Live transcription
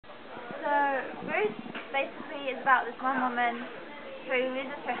is about this one woman who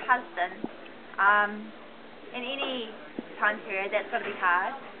loses her husband. In any time period, that's got to be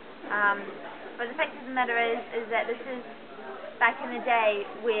hard. But the fact of the matter is that this is back in the day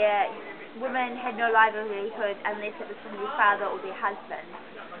where women had no livelihood unless it was from their father or their husband.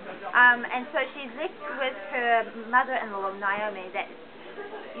 And so she's left with her mother-in-law, Naomi, that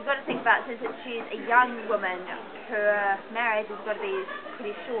you've got to think about, since she's a young woman, her marriage has got to be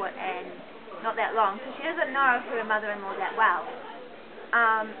pretty short and not that long, so she doesn't know her mother-in-law that well.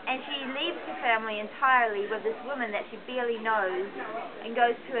 And she leaves her family entirely with this woman that she barely knows and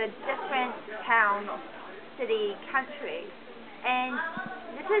goes to a different town, city, country. And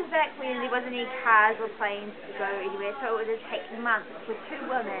this is back when there wasn't any cars or planes to go anywhere, so it would take months for two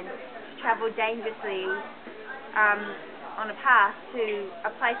women to travel dangerously on a path to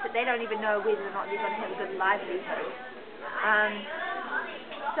a place that they don't even know whether or not they're going to have a good livelihood.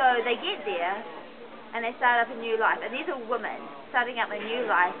 So they get there and they start up a new life. And these are women starting up a new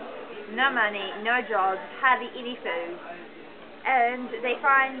life, no money, no jobs, hardly any food. And they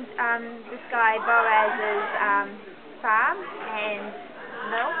find this guy Boaz's farm and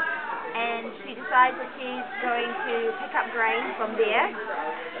milk, and she decides that she's going to pick up grain from there,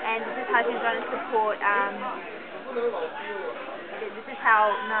 and this is how she's going to support, this is how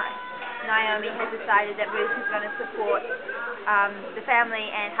Naomi has decided that Ruth is going to support the family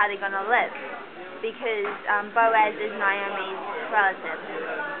and how they're going to live, because Boaz is Naomi's relative.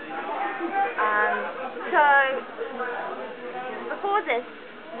 So before this,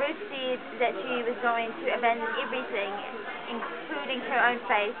 Ruth said that she was going to abandon everything, including her own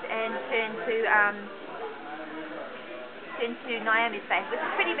faith, and turn to Naomi's faith, which is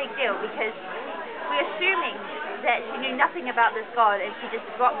a pretty big deal, because we're assuming that she knew nothing about this God and she just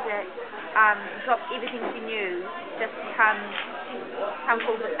dropped it, dropped everything she knew just to come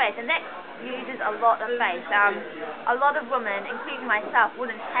forward with faith, and that uses a lot of faith. A lot of women, including myself,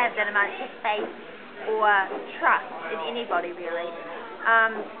 wouldn't have that amount of faith or trust in anybody really.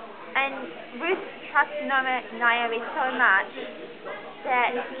 And Ruth trusts Naomi so much that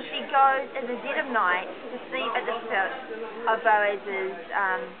she goes in the dead of night to sleep at the foot of Boaz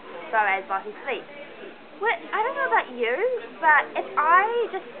while he sleeps. Which, I don't know about you, but if I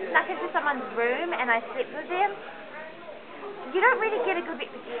just snuck into someone's room and I slept with them, you don't really get a good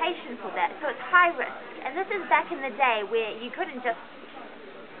reputation for that, so it's high risk. And this is back in the day where you couldn't just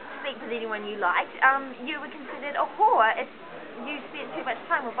sleep with anyone you liked. You were considered a whore if you spent too much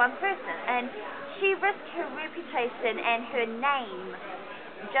time with one person, and she risked her reputation and her name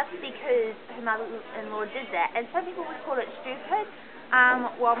just because her mother-in-law did that. And some people would call it stupid,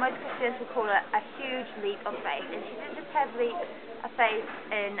 while most Christians would call it a huge leap of faith. And she didn't just have a faith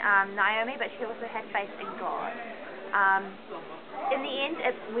in Naomi, but she also had faith in God. In the end,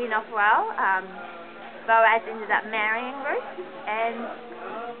 it went off well. Boaz ended up marrying Ruth, and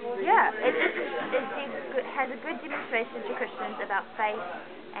yeah, it has a good demonstration to Christians about faith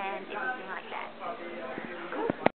and everything like that. Cool.